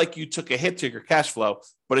looks like you took a hit to your cash flow.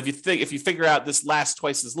 But if you figure out this lasts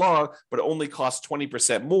twice as long, but it only costs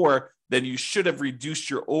 20% more, then you should have reduced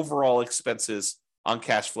your overall expenses on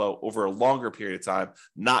cash flow over a longer period of time,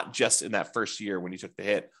 not just in that first year when you took the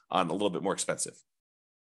hit on a little bit more expensive.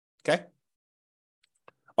 Okay?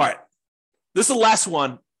 All right. This is the last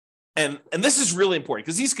one. And this is really important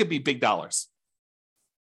because these could be big dollars.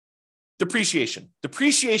 Depreciation.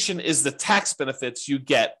 Depreciation is the tax benefits you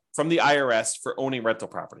get from the IRS for owning rental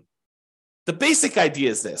property. The basic idea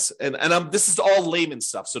is this, and this is all layman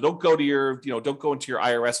stuff. So don't go to don't go into your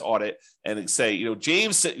IRS audit and say,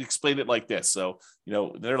 James explained it like this. So,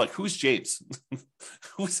 they're like, who's James?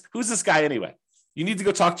 who's this guy anyway? You need to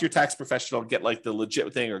go talk to your tax professional and get like the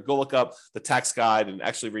legit thing, or go look up the tax guide and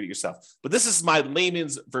actually read it yourself. But this is my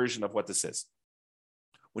layman's version of what this is.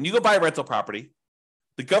 When you go buy a rental property,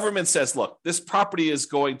 the government says, look, this property is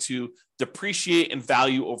going to depreciate in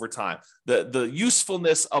value over time. The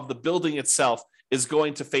usefulness of the building itself is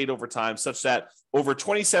going to fade over time, such that over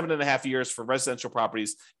 27 and a half years for residential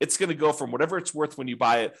properties, it's going to go from whatever it's worth when you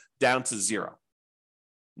buy it down to zero.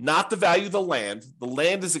 Not the value of the land. The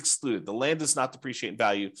land is excluded. The land does not depreciate in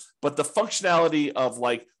value, but the functionality of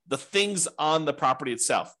like the things on the property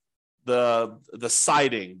itself, the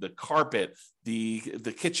siding, the carpet, the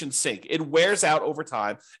kitchen sink, it wears out over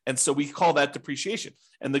time. And so we call that depreciation.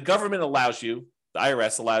 And the government allows you, the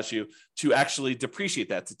IRS allows you to actually depreciate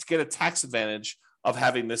that, to get a tax advantage of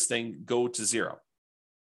having this thing go to zero.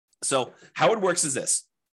 So how it works is this.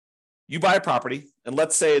 You buy a property, and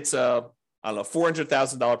let's say it's a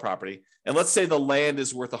 $400,000 property. And let's say the land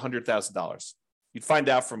is worth $100,000. You'd find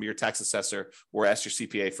out from your tax assessor or ask your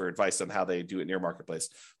CPA for advice on how they do it in your marketplace.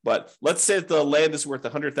 But let's say that the land is worth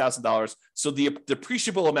 $100,000. So the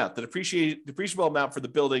depreciable amount, the depreciable amount for the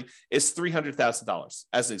building is $300,000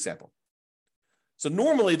 as an example. So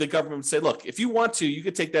normally the government would say, look, if you want to, you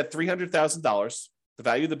could take that $300,000, the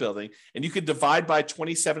value of the building, and you could divide by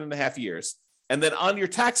 27 and a half years. And then on your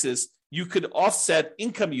taxes, you could offset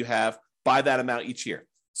income you have by that amount each year.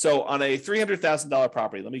 So on a $300,000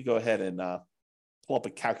 property, let me go ahead and pull up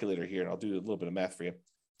a calculator here, and I'll do a little bit of math for you.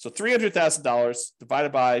 So $300,000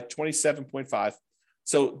 divided by 27.5.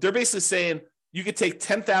 So they're basically saying you could take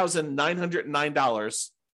 $10,909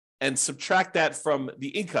 and subtract that from the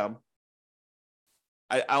income.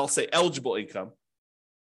 I'll say eligible income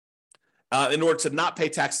in order to not pay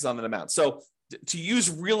taxes on that amount. So to use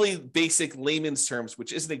really basic layman's terms,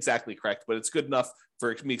 which isn't exactly correct, but it's good enough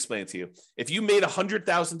for me to explain it to you. If you made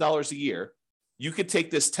 $100,000 a year, you could take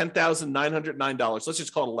this $10,909. Let's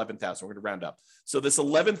just call it $11,000. We're going to round up. So this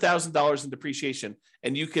 $11,000 in depreciation,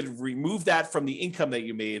 and you could remove that from the income that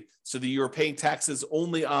you made so that you're paying taxes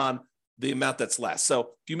only on the amount that's less. So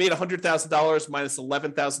if you made $100,000 minus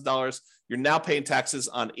 $11,000, you're now paying taxes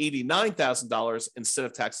on $89,000 instead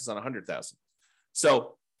of taxes on $100,000.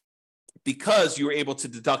 So because you were able to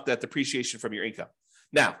deduct that depreciation from your income.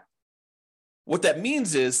 Now, what that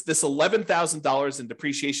means is this $11,000 in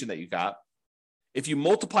depreciation that you got, if you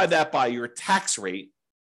multiply that by your tax rate,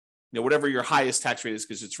 whatever your highest tax rate is,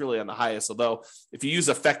 because it's really on the highest, although if you use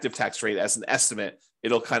effective tax rate as an estimate,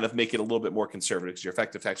 it'll kind of make it a little bit more conservative because your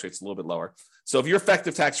effective tax rate is a little bit lower. So if your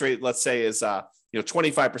effective tax rate, let's say, is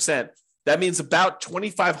 25%, that means about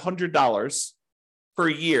 $2,500 per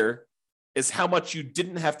year is how much you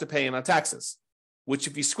didn't have to pay in on taxes, which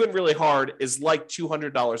if you squint really hard is like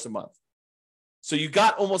 $200 a month. So you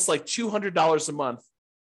got almost like $200 a month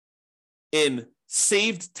in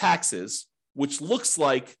saved taxes, which looks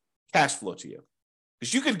like cash flow to you.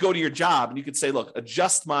 Because you could go to your job and you could say, look,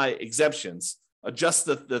 adjust my exemptions, adjust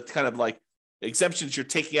the kind of like exemptions you're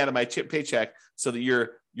taking out of my paycheck so that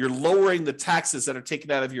you're lowering the taxes that are taken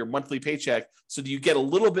out of your monthly paycheck so that you get a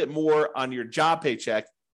little bit more on your job paycheck,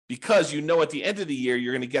 because at the end of the year,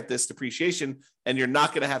 you're going to get this depreciation and you're not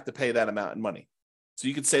going to have to pay that amount in money. So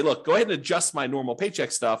you could say, look, go ahead and adjust my normal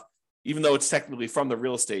paycheck stuff, even though it's technically from the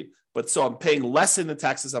real estate. But so I'm paying less in the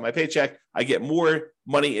taxes on my paycheck. I get more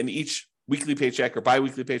money in each weekly paycheck or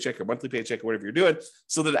biweekly paycheck or monthly paycheck or whatever you're doing,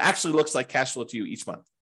 so that it actually looks like cash flow to you each month.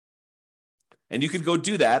 And you could go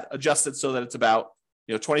do that, adjust it so that it's about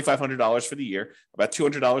 $2,500 for the year, about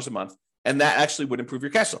 $200 a month. And that actually would improve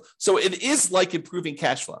your cash flow. So it is like improving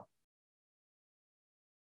cash flow,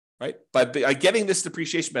 right? By getting this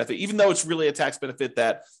depreciation benefit, even though it's really a tax benefit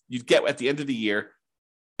that you get at the end of the year,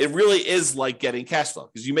 it really is like getting cash flow,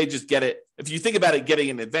 because you may just get it. If you think about it, getting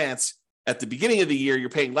in advance at the beginning of the year, you're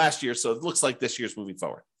paying last year. So it looks like this year's moving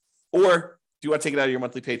forward. Or if you want to take it out of your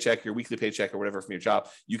monthly paycheck, your weekly paycheck, or whatever from your job,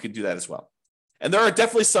 you can do that as well. And there are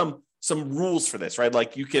definitely some rules for this, right?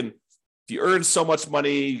 Like if you earn so much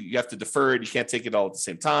money, you have to defer it. You can't take it all at the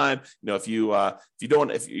same time. If you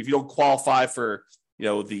don't qualify for,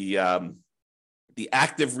 the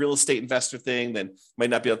active real estate investor thing, then you might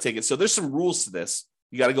not be able to take it. So there's some rules to this.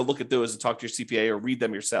 You got to go look at those and talk to your CPA or read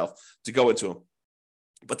them yourself to go into them.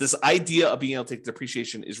 But this idea of being able to take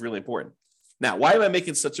depreciation is really important. Now, why am I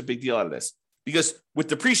making such a big deal out of this? Because with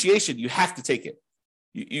depreciation, you have to take it.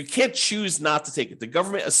 You can't choose not to take it. The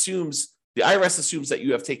IRS assumes that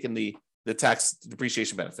you have taken the tax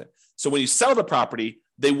depreciation benefit. So when you sell the property,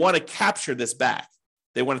 they want to capture this back.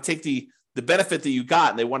 They want to take the benefit that you got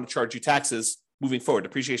and they want to charge you taxes moving forward,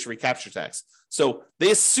 depreciation recapture tax. So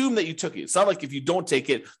they assume that you took it. It's not like if you don't take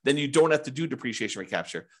it, then you don't have to do depreciation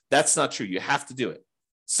recapture. That's not true. You have to do it.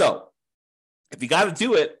 So if you got to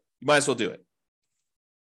do it, you might as well do it.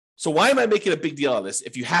 So why am I making a big deal of this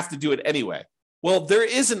if you have to do it anyway? Well, there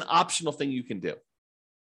is an optional thing you can do.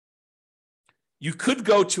 You could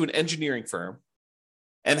go to an engineering firm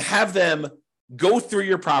and have them go through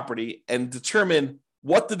your property and determine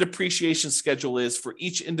what the depreciation schedule is for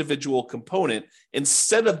each individual component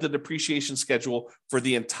instead of the depreciation schedule for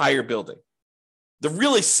the entire building. The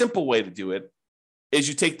really simple way to do it is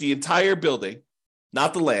you take the entire building,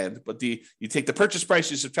 not the land, but you take the purchase price,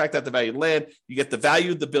 you subtract out the value of the land, you get the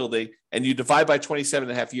value of the building, and you divide by 27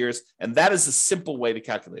 and a half years, and that is a simple way to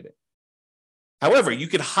calculate it. However, you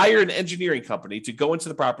could hire an engineering company to go into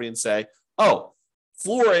the property and say, oh,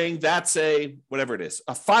 flooring, that's a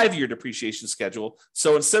 5-year depreciation schedule.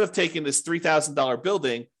 So instead of taking this $3,000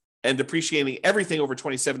 building and depreciating everything over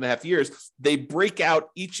 27 and a half years, they break out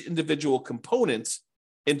each individual component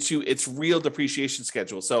into its real depreciation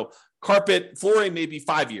schedule. So flooring may be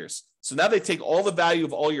 5 years. So now they take all the value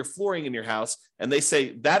of all your flooring in your house and they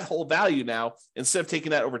say that whole value now, instead of taking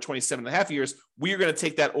that over 27 and a half years, we are going to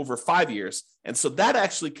take that over 5 years. And so that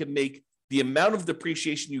actually can make the amount of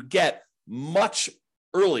depreciation you get much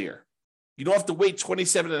earlier. You don't have to wait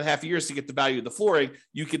 27 and a half years to get the value of the flooring.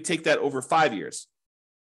 You can take that over 5 years,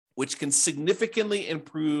 which can significantly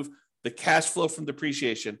improve the cash flow from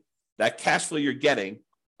depreciation, that cash flow you're getting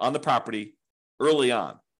on the property early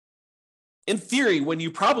on. In theory, when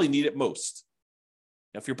you probably need it most.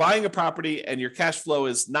 Now, if you're buying a property and your cash flow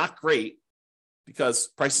is not great because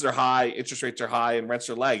prices are high, interest rates are high, and rents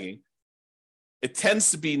are lagging, it tends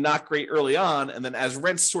to be not great early on. And then as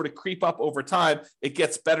rents sort of creep up over time, it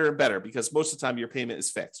gets better and better because most of the time your payment is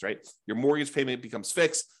fixed, right? Your mortgage payment becomes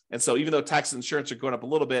fixed. And so even though tax and insurance are going up a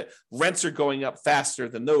little bit, rents are going up faster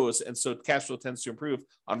than those. And so cash flow tends to improve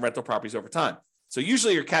on rental properties over time. So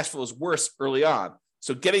usually your cash flow is worse early on.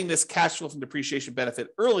 So getting this cash flow from depreciation benefit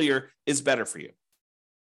earlier is better for you.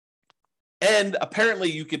 And apparently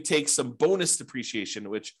you could take some bonus depreciation,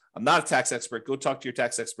 which I'm not a tax expert. Go talk to your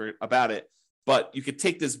tax expert about it. But you could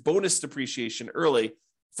take this bonus depreciation early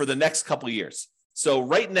for the next couple of years. So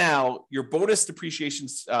right now, your bonus depreciation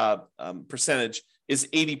percentage is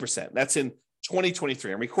 80%. That's in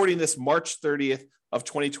 2023. I'm recording this March 30th of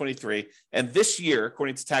 2023. And this year,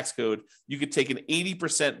 according to tax code, you could take an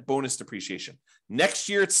 80% bonus depreciation. Next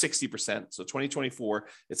year, it's 60%. So 2024,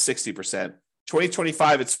 it's 60%.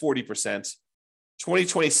 2025, it's 40%.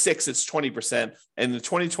 2026, it's 20%. And in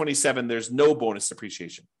 2027, there's no bonus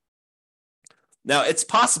depreciation. Now, it's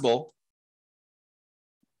possible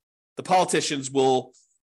the politicians will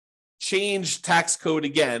change tax code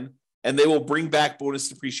again, and they will bring back bonus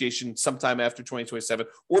depreciation sometime after 2027,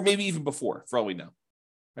 or maybe even before, for all we know,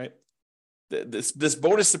 right? This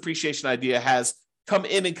bonus depreciation idea has come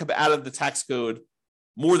in and come out of the tax code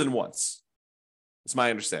more than once. It's my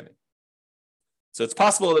understanding. So it's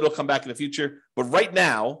possible that it'll come back in the future, but right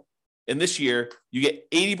now, in this year, you get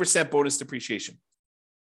 80% bonus depreciation.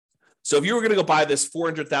 So if you were going to go buy this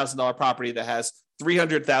 $400,000 property that has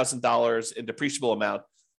 $300,000 in depreciable amount,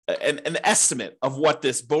 an estimate of what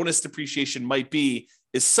this bonus depreciation might be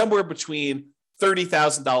is somewhere between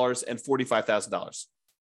 $30,000 and $45,000.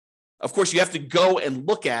 Of course, you have to go and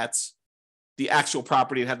look at the actual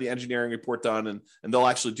property and have the engineering report done, and they'll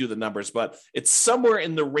actually do the numbers. But it's somewhere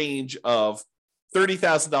in the range of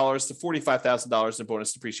 $30,000 to $45,000 in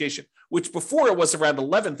bonus depreciation, which before it was around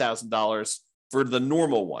 $11,000 for the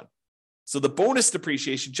normal one. So the bonus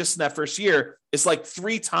depreciation just in that first year is like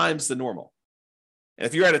 3 times the normal. And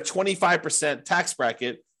if you're at a 25% tax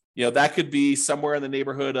bracket, that could be somewhere in the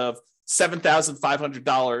neighborhood of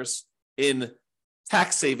 $7,500 in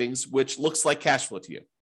tax savings, which looks like cash flow to you.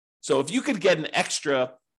 So if you could get an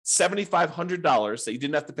extra $7,500 that you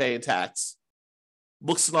didn't have to pay in tax,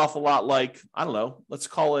 looks an awful lot like, I don't know, let's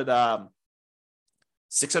call it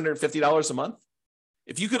 $650 a month.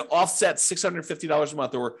 If you could offset $650 a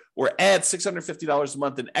month or add $650 a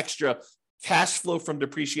month in extra cash flow from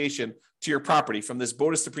depreciation to your property from this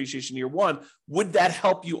bonus depreciation year one, would that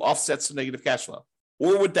help you offset some negative cash flow?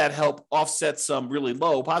 Or would that help offset some really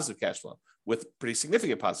low positive cash flow with pretty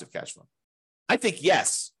significant positive cash flow? I think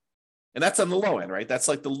yes. And that's on the low end, right? That's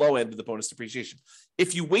like the low end of the bonus depreciation.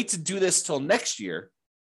 If you wait to do this till next year,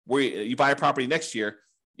 where you buy a property next year,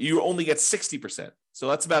 you only get 60%. So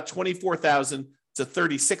that's about $24,000 to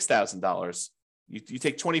 $36,000. You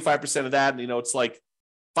take 25% of that, and it's like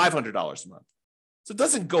 $500 a month. So it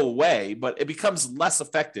doesn't go away, but it becomes less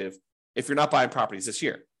effective if you're not buying properties this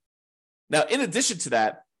year. Now, in addition to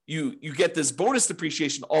that, you get this bonus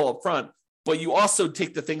depreciation all up front, but you also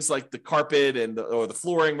take the things like the carpet or the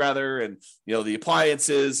flooring rather, and the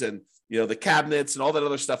appliances and the cabinets and all that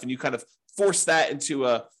other stuff, and you kind of force that into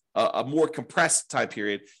a more compressed time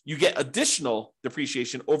period. You get additional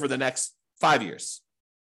depreciation over the next 5 years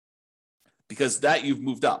because that you've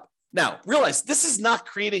moved up. Now, realize this is not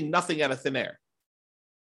creating nothing out of thin air.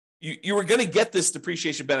 You are going to get this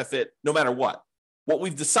depreciation benefit no matter what. What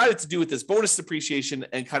we've decided to do with this bonus depreciation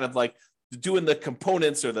and kind of like doing the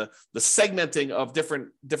components or the segmenting of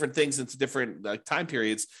different things into different time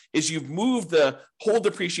periods is you've moved the whole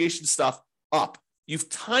depreciation stuff up. You've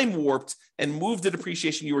time warped and moved the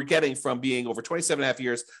depreciation you were getting from being over 27 and a half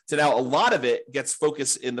years to now a lot of it gets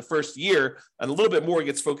focused in the first year and a little bit more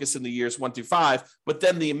gets focused in the years 1 through 5. But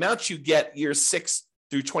then the amount you get years 6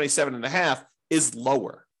 through 27 and a half is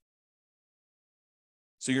lower.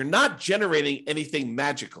 So you're not generating anything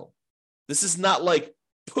magical. This is not like,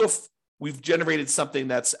 poof, we've generated something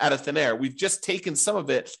that's out of thin air. We've just taken some of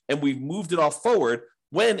it and we've moved it all forward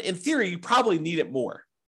when, in theory, you probably need it more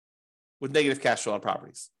with negative cash flow on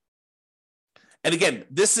properties. And again,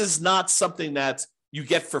 this is not something that you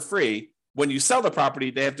get for free. When you sell the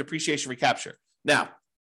property, they have depreciation recapture. Now,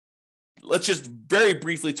 let's just very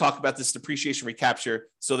briefly talk about this depreciation recapture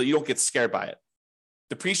so that you don't get scared by it.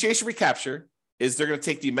 Depreciation recapture is they're going to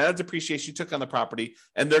take the amount of depreciation you took on the property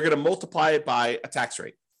and they're going to multiply it by a tax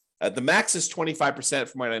rate. The max is 25%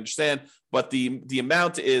 from what I understand, but the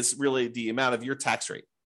amount is really the amount of your tax rate.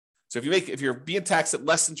 So if you're being taxed at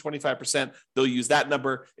less than 25%, they'll use that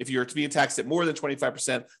number. If you're being taxed at more than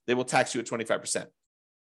 25%, they will tax you at 25%.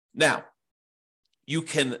 Now, you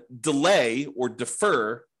can delay or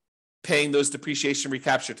defer paying those depreciation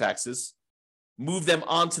recapture taxes, move them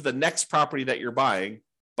onto the next property that you're buying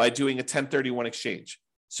by doing a 1031 exchange.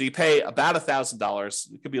 So you pay about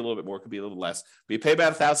 $1,000. It could be a little bit more, it could be a little less, but you pay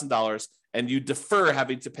about $1,000 and you defer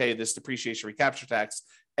having to pay this depreciation recapture tax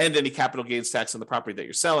and any capital gains tax on the property that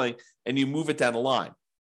you're selling, and you move it down the line.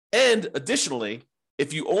 And additionally,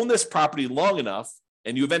 if you own this property long enough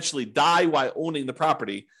and you eventually die while owning the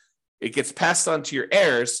property, it gets passed on to your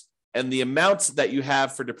heirs, and the amounts that you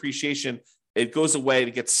have for depreciation, it goes away and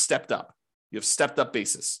it gets stepped up. You have stepped up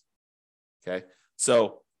basis. Okay.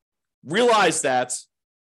 So realize that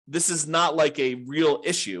this is not like a real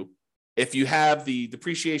issue. If you have the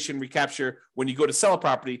depreciation recapture, when you go to sell a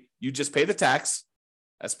property, you just pay the tax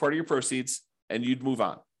as part of your proceeds and you'd move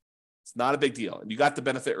on. It's not a big deal. And you got the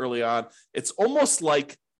benefit early on. It's almost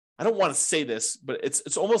like, I don't want to say this, but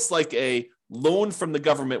it's almost like a loan from the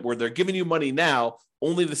government where they're giving you money now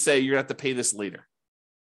only to say you're going to have to pay this later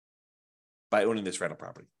by owning this rental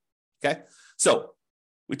property. Okay. So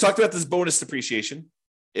we talked about this bonus depreciation.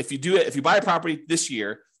 If you buy a property this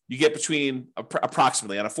year, you get between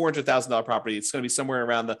approximately on a $400,000 property, it's going to be somewhere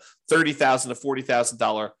around the $30,000 to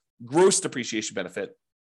 $40,000 gross depreciation benefit.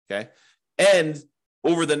 Okay. And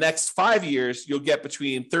over the next 5 years, you'll get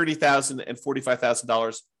between $30,000 and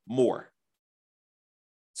 $45,000 more.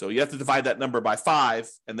 So you have to divide that number by 5,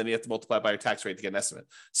 and then you have to multiply by your tax rate to get an estimate.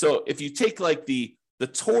 So if you take like the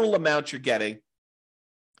total amount you're getting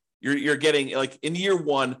like in year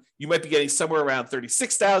one, you might be getting somewhere around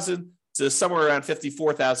 $36,000 to somewhere around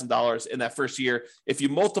 $54,000 in that first year. If you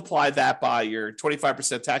multiply that by your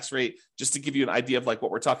 25% tax rate, just to give you an idea of like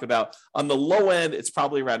what we're talking about, on the low end, it's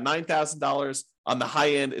probably around $9,000. On the high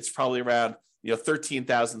end, it's probably around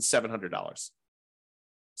 $13,700.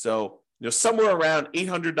 So somewhere around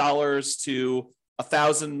 $800 to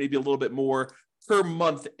 $1,000, maybe a little bit more per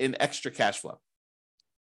month in extra cash flow.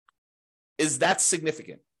 Is that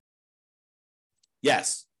significant?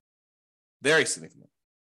 Yes, very significant.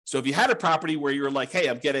 So if you had a property where you're like, hey,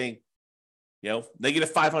 I'm getting,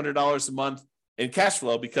 negative $500 a month in cash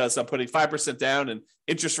flow because I'm putting 5% down and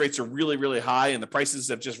interest rates are really, really high and the prices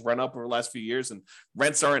have just run up over the last few years and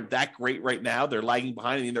rents aren't that great right now. They're lagging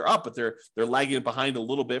behind. I mean, they're up, but they're lagging behind a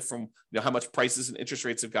little bit from how much prices and interest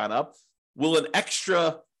rates have gone up. Will an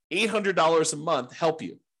extra $800 a month help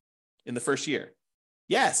you in the first year?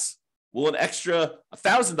 Yes. Will an extra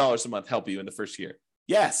 $1,000 a month help you in the first year?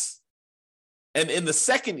 Yes. And in the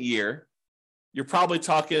second year, you're probably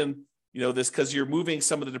talking, this because you're moving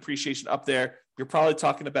some of the depreciation up there. You're probably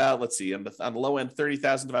talking about, let's see, on the low end,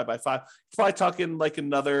 30,000 divided by 5. You're probably talking like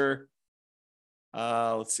another,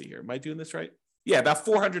 let's see here. Am I doing this right? Yeah, about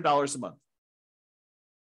 $400 a month.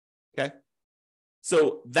 Okay.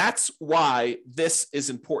 So that's why this is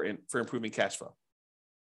important for improving cash flow.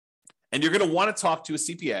 And you're going to want to talk to a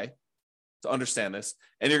CPA to understand this.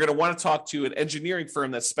 And you're going to want to talk to an engineering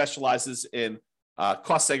firm that specializes in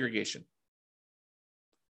cost segregation.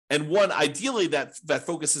 And one ideally that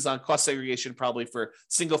focuses on cost segregation probably for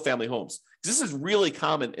single family homes. This is really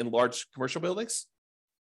common in large commercial buildings,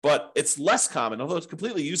 but it's less common, although it's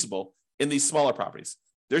completely usable, in these smaller properties.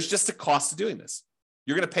 There's just a cost to doing this.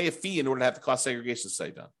 You're going to pay a fee in order to have the cost segregation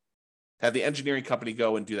study done. Have the engineering company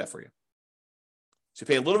go and do that for you. So you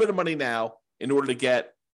pay a little bit of money now in order to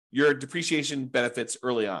get your depreciation benefits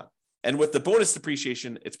early on. And with the bonus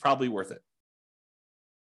depreciation, it's probably worth it.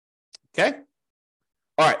 Okay?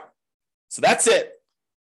 All right. So that's it.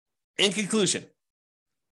 In conclusion,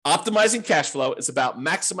 optimizing cash flow is about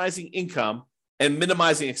maximizing income and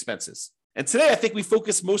minimizing expenses. And today, I think we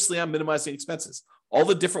focus mostly on minimizing expenses, all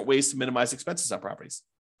the different ways to minimize expenses on properties.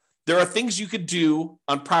 There are things you could do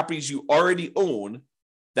on properties you already own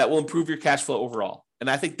that will improve your cash flow overall. And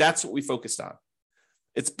I think that's what we focused on.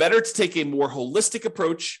 It's better to take a more holistic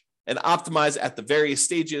approach and optimize at the various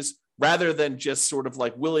stages rather than just sort of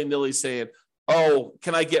like willy-nilly saying, oh,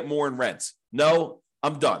 can I get more in rent? No,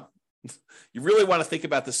 I'm done. You really want to think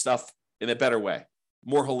about this stuff in a better way,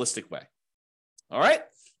 more holistic way. All right.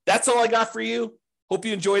 That's all I got for you. Hope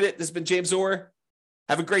you enjoyed it. This has been James Orr.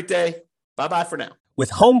 Have a great day. Bye-bye for now.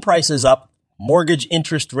 With home prices up, mortgage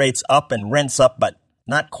interest rates up, and rents up, but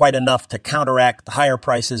not quite enough to counteract the higher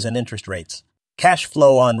prices and interest rates, cash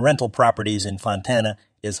flow on rental properties in Fontana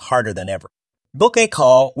is harder than ever. Book a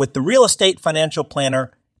call with the Real Estate Financial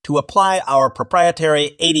Planner to apply our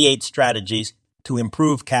proprietary 88 strategies to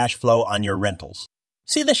improve cash flow on your rentals.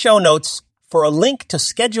 See the show notes for a link to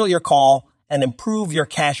schedule your call and improve your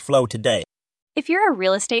cash flow today. If you're a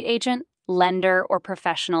real estate agent, lender, or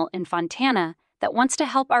professional in Fontana that wants to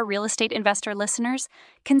help our real estate investor listeners,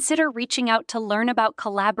 consider reaching out to learn about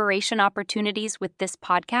collaboration opportunities with this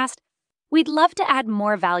podcast. We'd love to add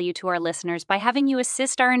more value to our listeners by having you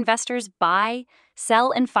assist our investors buy,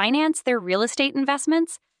 sell, and finance their real estate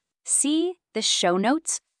investments. See the show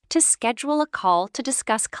notes to schedule a call to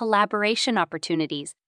discuss collaboration opportunities